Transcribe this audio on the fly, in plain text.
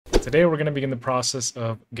Today we're going to begin the process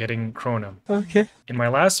of getting Cronham. Okay. In my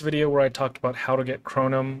last video where I talked about how to get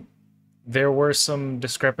Cronham, there were some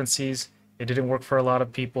discrepancies. It didn't work for a lot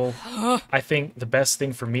of people. I think the best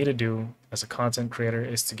thing for me to do as a content creator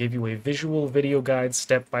is to give you a visual video guide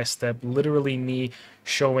step by step, literally me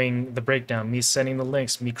showing the breakdown, me sending the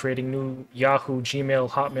links, me creating new Yahoo,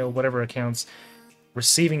 Gmail, Hotmail, whatever accounts,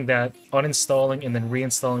 receiving that, uninstalling, and then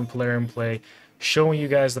reinstalling Player and Play, showing you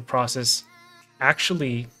guys the process,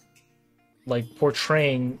 actually like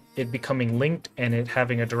portraying it becoming linked and it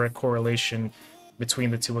having a direct correlation between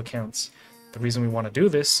the two accounts. The reason we want to do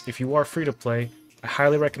this, if you are free to play, I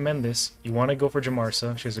highly recommend this. You want to go for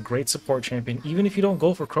Jamarsa. She's a great support champion. Even if you don't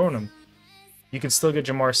go for Cronham, you can still get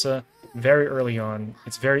Jamarsa very early on.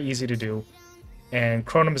 It's very easy to do. And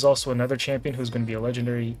Cronham is also another champion who's going to be a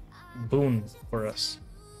legendary boon for us.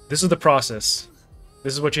 This is the process.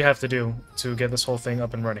 This is what you have to do to get this whole thing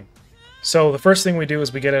up and running. So the first thing we do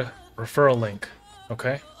is we get a referral link,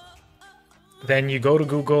 okay? Then you go to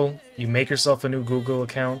Google, you make yourself a new Google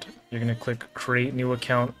account. You're going to click create new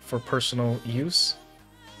account for personal use.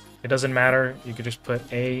 It doesn't matter. You could just put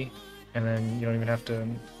A, and then you don't even have to,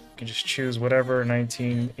 you can just choose whatever,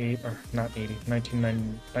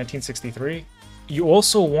 1963. You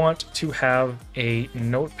also want to have a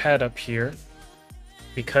notepad up here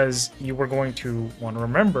because you are going to want to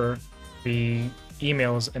remember the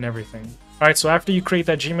emails and everything. Alright, so after you create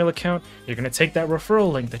that Gmail account, you're going to take that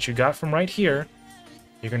referral link that you got from right here.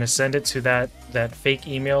 You're going to send it to that fake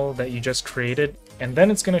email that you just created, and then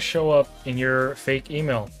it's going to show up in your fake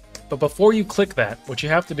email. But before you click that, what you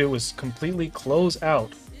have to do is completely close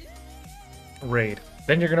out Raid.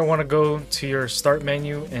 Then you're going to want to go to your start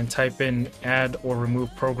menu and type in add or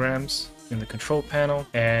remove programs in the control panel,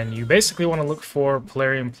 and you basically want to look for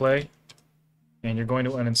Player and Play, and you're going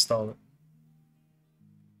to uninstall it.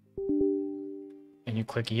 And you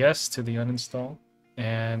click yes to the uninstall,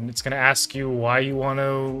 and it's going to ask you why you want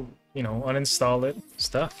to, uninstall it,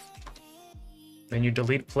 stuff. Then you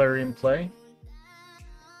delete Player and Play.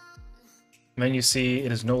 And then you see it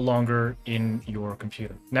is no longer in your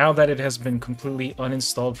computer. Now that it has been completely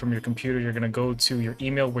uninstalled from your computer, you're going to go to your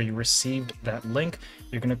email where you received that link.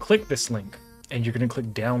 You're going to click this link, and you're going to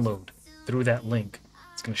click download through that link.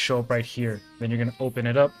 It's going to show up right here. Then you're going to open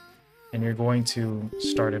it up, and you're going to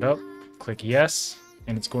start it up. Click yes,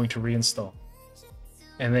 and it's going to reinstall.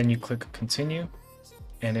 And then you click continue,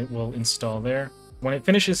 and it will install there. When it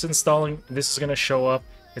finishes installing, this is going to show up.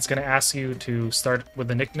 It's going to ask you to start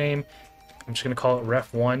with a nickname. I'm just going to call it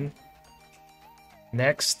ref1.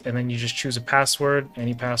 Next, and then you just choose a password,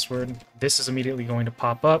 any password. This is immediately going to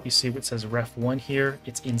pop up. You see what says ref1 here.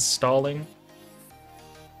 It's installing.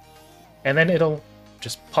 And then it'll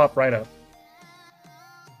just pop right up.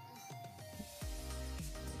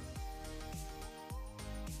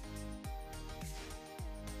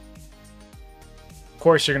 Of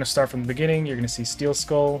course, you're going to start from the beginning. You're going to see Steel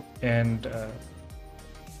Skull and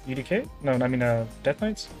UDK? No, I mean Death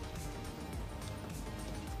Knights.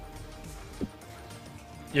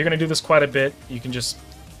 You're going to do this quite a bit. You can just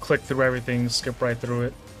click through everything, skip right through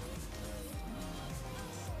it.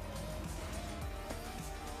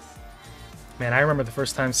 Man, I remember the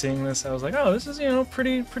first time seeing this, I was like, oh, this is,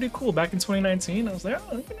 pretty cool. Back in 2019, I was like,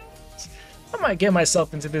 oh, I might get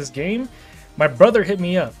myself into this game. My brother hit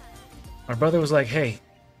me up. My brother was like, hey,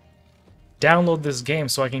 download this game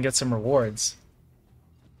so I can get some rewards.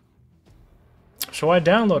 So I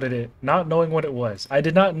downloaded it, not knowing what it was. I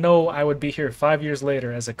did not know I would be here 5 years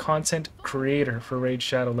later as a content creator for Raid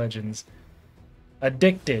Shadow Legends.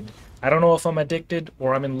 Addicted. I don't know if I'm addicted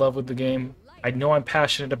or I'm in love with the game. I know I'm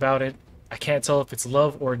passionate about it. I can't tell if it's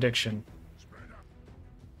love or addiction.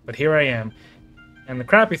 But here I am. And the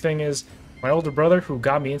crappy thing is, my older brother who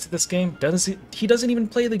got me into this game, he doesn't even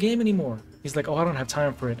play the game anymore. He's like, oh, I don't have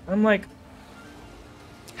time for it. I'm like,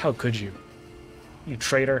 how could you? You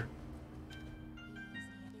traitor.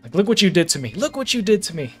 Like, look what you did to me. Look what you did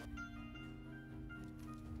to me.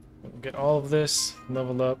 We'll get all of this,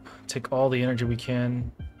 level up, take all the energy we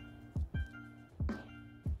can.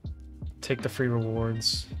 Take the free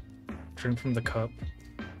rewards. Drink from the cup.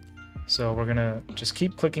 So we're gonna just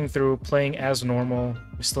keep clicking through, playing as normal.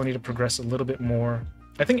 We still need to progress a little bit more.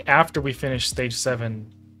 I think after we finish stage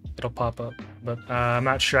 7, it'll pop up. But I'm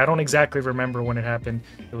not sure. I don't exactly remember when it happened.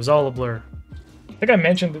 It was all a blur. I think I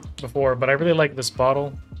mentioned it before, but I really like this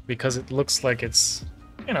bottle because it looks like it's,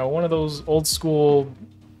 one of those old school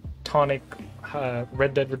tonic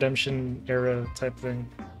Red Dead Redemption era type thing.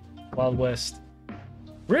 Wild West.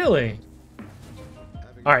 Really?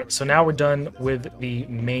 Alright, so now we're done with the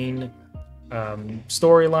main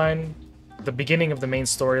storyline. The beginning of the main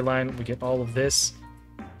storyline, we get all of this.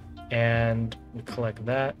 and we collect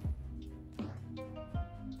that.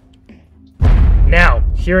 Now,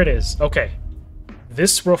 here it is. Okay.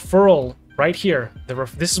 This referral right here,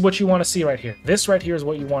 this is what you want to see right here. This right here is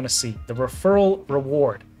what you want to see. The referral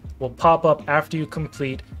reward will pop up after you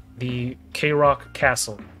complete the K-Rock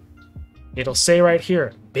Castle. It'll say right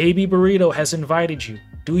here, Baby Burrito has invited you.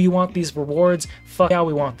 Do you want these rewards? Fuck yeah,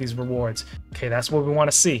 we want these rewards. Okay, that's what we want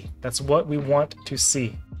to see. That's what we want to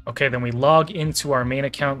see. Okay, then we log into our main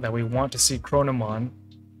account that we want to see Cronham on,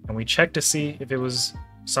 and we check to see if it was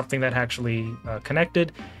something that actually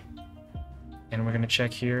connected. And we're gonna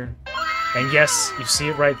check here. And yes, you see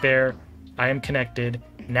it right there. I am connected.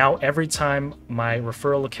 Now every time my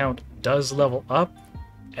referral account does level up,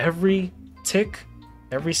 every tick,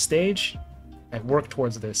 every stage, I work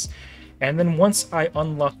towards this. And then once I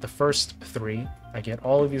unlock the first 3, I get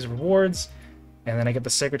all of these rewards, and then I get the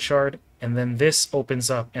Sacred Shard, and then this opens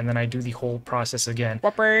up, and then I do the whole process again.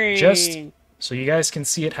 Just so you guys can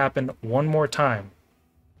see it happen one more time.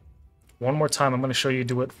 One more time, I'm going to show you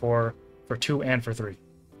do it for 2 and for 3.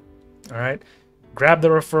 Alright? Grab the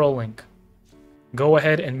referral link. Go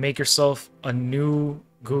ahead and make yourself a new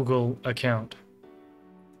Google account.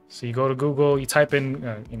 So you go to Google, you type in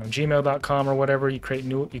gmail.com or whatever, you click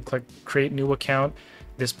create new account.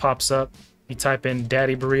 This pops up. You type in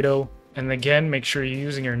Daddy Burrito, and again, make sure you're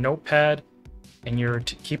using your notepad and you're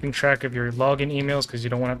keeping track of your login emails because you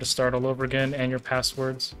don't want to have to start all over again, and your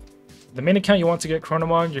passwords. The main account you want to get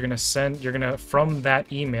Cronham on, from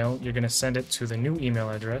that email, you're gonna send it to the new email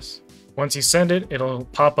address. Once you send it, it'll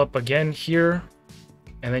pop up again here,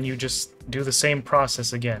 and then you just do the same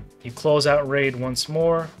process again. You close out RAID once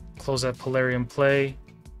more, close out Polarium Play,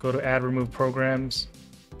 go to Add Remove Programs,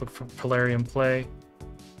 look for Polarium Play,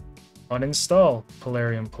 uninstall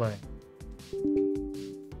Polarium Play.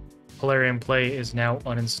 Polarium Play is now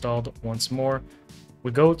uninstalled once more.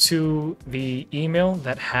 We go to the email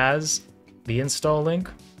that has the install link,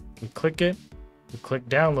 we click it, we click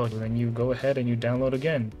download, and then you go ahead and you download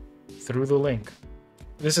again through the link.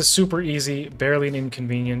 This is super easy, barely an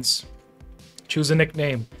inconvenience. Choose a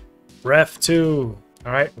nickname, Ref2.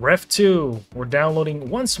 Alright, Ref2, we're downloading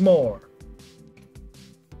once more.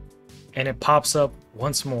 And it pops up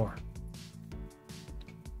once more.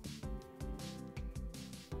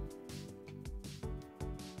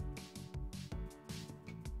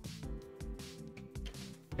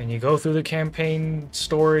 And you go through the campaign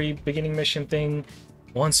story, beginning mission thing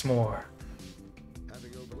once more.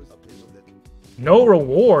 No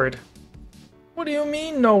reward? What do you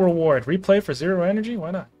mean no reward? Replay for 0 energy? Why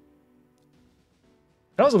not?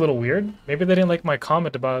 That was a little weird. Maybe they didn't like my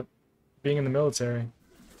comment about being in the military.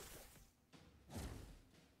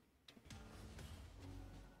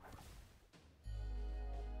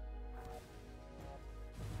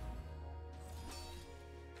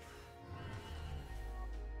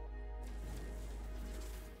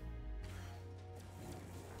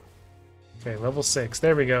 Okay, level 6.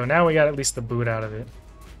 There we go. Now we got at least the boot out of it.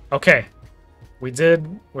 Okay. We're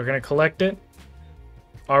gonna collect it.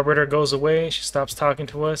 Arbiter goes away. She stops talking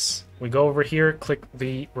to us. We go over here, click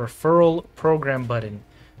the referral program button.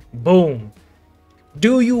 Boom.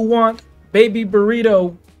 Do you want Baby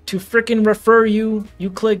Burrito to frickin' refer you? You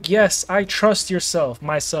click yes, I trust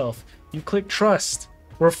myself. You click trust.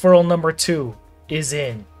 Referral number 2 is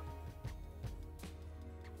in.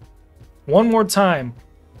 One more time.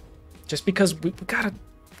 Just because we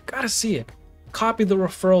gotta see it. Copy the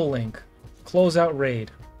referral link. Close out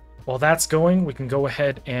RAID. While that's going, we can go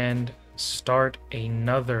ahead and start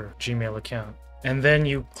another Gmail account. And then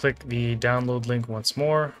you click the download link once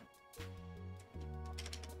more.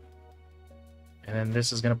 And then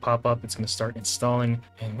this is gonna pop up. It's gonna start installing.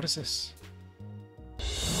 And what is this?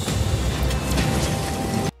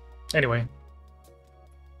 Anyway.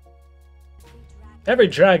 Every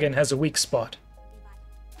dragon has a weak spot.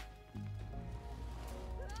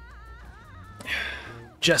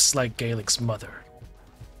 Just like Gaelic's mother.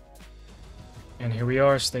 And here we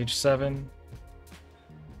are, stage 7.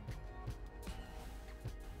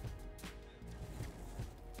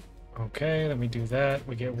 Okay, let me do that.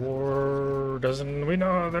 We get war. We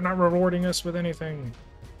know they're not rewarding us with anything.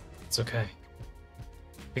 It's okay.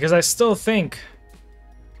 Because I still think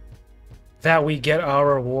that we get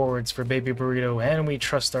our rewards for Baby Burrito and we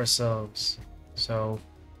trust ourselves. So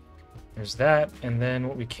there's that, and then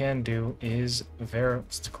what we can do is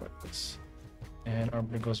let's click this. And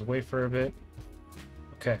Arbiter goes away for a bit.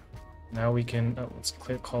 Okay, now we can let's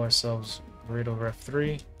call ourselves Burrito Ref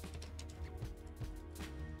 3.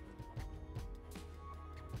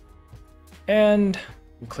 And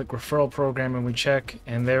we click referral program and we check,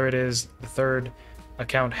 and there it is. The third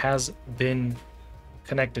account has been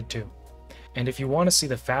connected to. And if you want to see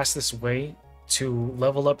the fastest way to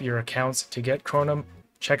level up your accounts to get Cronham,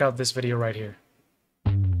 check out this video right here.